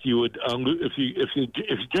happened was you would, if you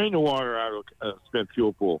drain the water out of a spent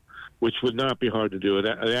fuel pool, which would not be hard to do. It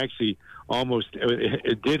actually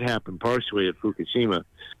it did happen partially at Fukushima,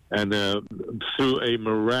 and through a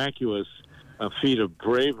miraculous feat of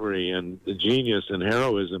bravery and genius and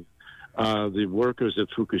heroism, the workers at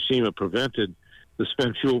Fukushima prevented the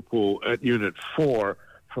spent fuel pool at Unit 4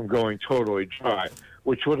 from going totally dry,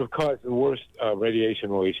 which would have caused the worst radiation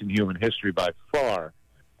release in human history by far.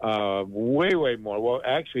 Way more. Well,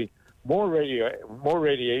 actually, more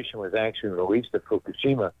radiation was actually released at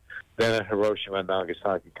Fukushima than at Hiroshima and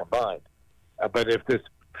Nagasaki combined. But if this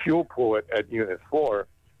fuel pool at Unit 4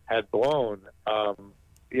 had blown, the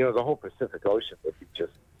whole Pacific Ocean would be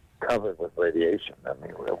just covered with radiation. I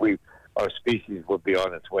mean, our species would be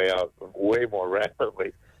on its way out way more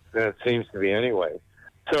rapidly than it seems to be anyway.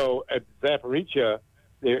 So at Zaporizhzhia,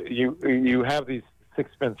 you have these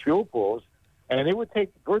 6 spent fuel pools, and it would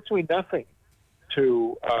take virtually nothing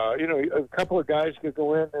to, a couple of guys could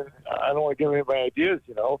go in, and I don't want to give anybody ideas,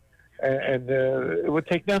 and it would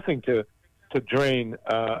take nothing to drain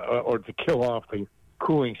or to kill off the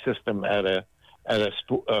cooling system at a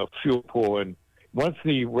fuel pool. And once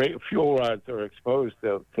the fuel rods are exposed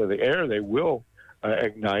to the air, they will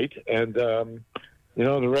ignite, and the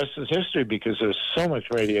rest is history because there's so much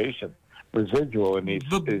radiation residual in these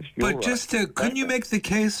fuel rods. But couldn't you make the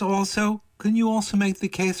case also? Couldn't you also make the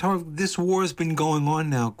case how this war has been going on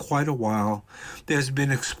now quite a while? There's been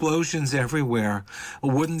explosions everywhere.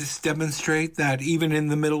 Wouldn't this demonstrate that even in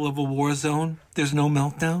the middle of a war zone, there's no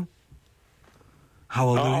meltdown?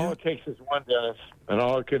 Hallelujah. All it takes is one, Dennis, and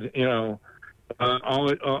all it could,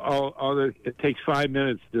 it takes 5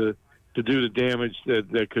 minutes to do the damage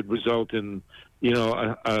that could result in,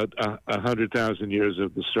 100,000 years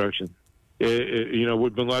of destruction.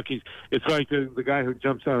 We've been lucky. It's like the guy who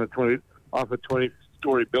jumps on off a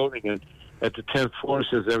 20-story building and at the 10th floor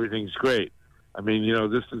says everything's great. I mean,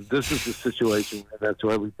 this is the situation, and that's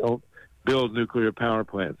why we don't build nuclear power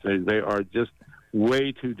plants. They are just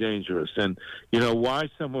way too dangerous. And, why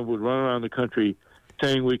someone would run around the country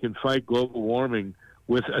saying we can fight global warming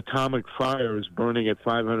with atomic fires burning at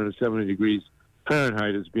 570 degrees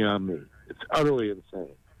Fahrenheit is beyond me. It's utterly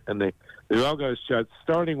insane. And they all got shut,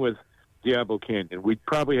 starting with Diablo Canyon. We'd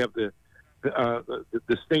probably have the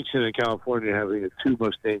distinction in California having the 2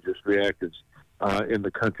 most dangerous reactors in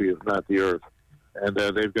the country, if not the Earth. And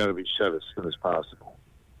they've got to be shut as soon as possible.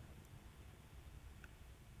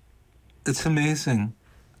 It's amazing.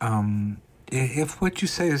 If what you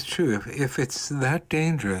say is true, if it's that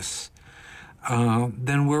dangerous,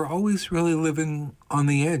 then we're always really living on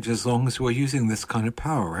the edge as long as we're using this kind of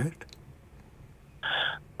power, right?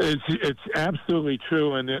 It's absolutely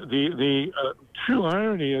true, and the true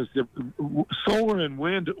irony is that solar and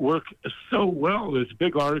wind work so well. There's a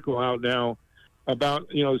big article out now about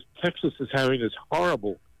Texas is having this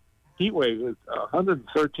horrible heat wave. It's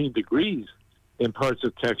 113 degrees in parts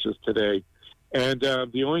of Texas today, and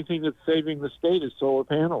the only thing that's saving the state is solar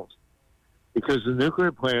panels, because the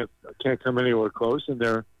nuclear plants can't come anywhere close, and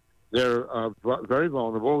they're very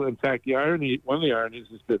vulnerable. In fact, one of the ironies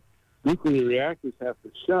is that nuclear reactors have to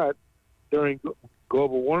shut during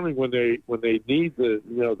global warming when they need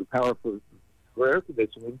the power for air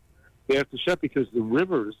conditioning. They have to shut because the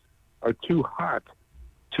rivers are too hot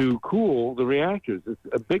to cool the reactors. It's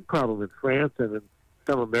a big problem in France and in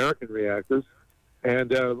some American reactors. And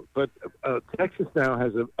but Texas now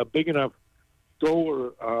has a big enough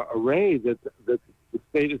solar array that the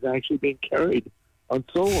state is actually being carried on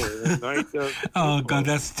solar. At night, oh God,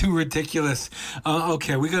 that's too ridiculous.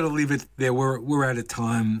 Okay, we got to leave it there. We're out of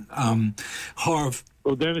time. Harv,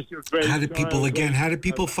 well, Dennis, you're great. How do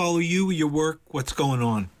people follow you, your work? What's going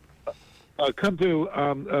on? Come to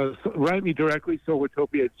write me directly,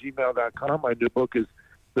 solartopia@gmail.com. My new book is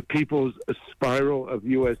The People's Spiral of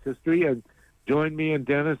U.S. History, and join me and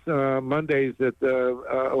Dennis Mondays at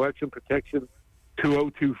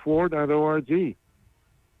electionprotection2024.org.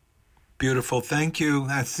 Beautiful. Thank you.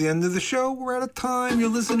 That's the end of the show. We're out of time. You're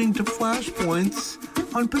listening to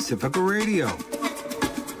Flashpoints on Pacifica Radio.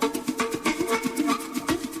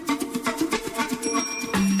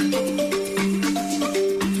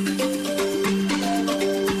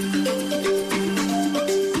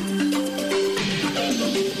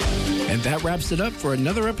 And that wraps it up for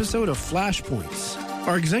another episode of Flashpoints.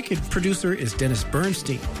 Our executive producer is Dennis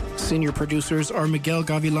Bernstein. Senior producers are Miguel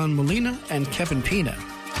Gavilan Molina and Kevin Pina.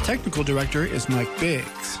 Technical director is Mike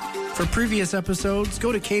Biggs. For previous episodes,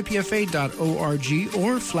 go to kpfa.org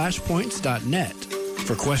or flashpoints.net.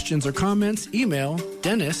 For questions or comments, email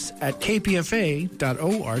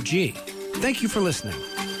dennis@kpfa.org. Thank you for listening.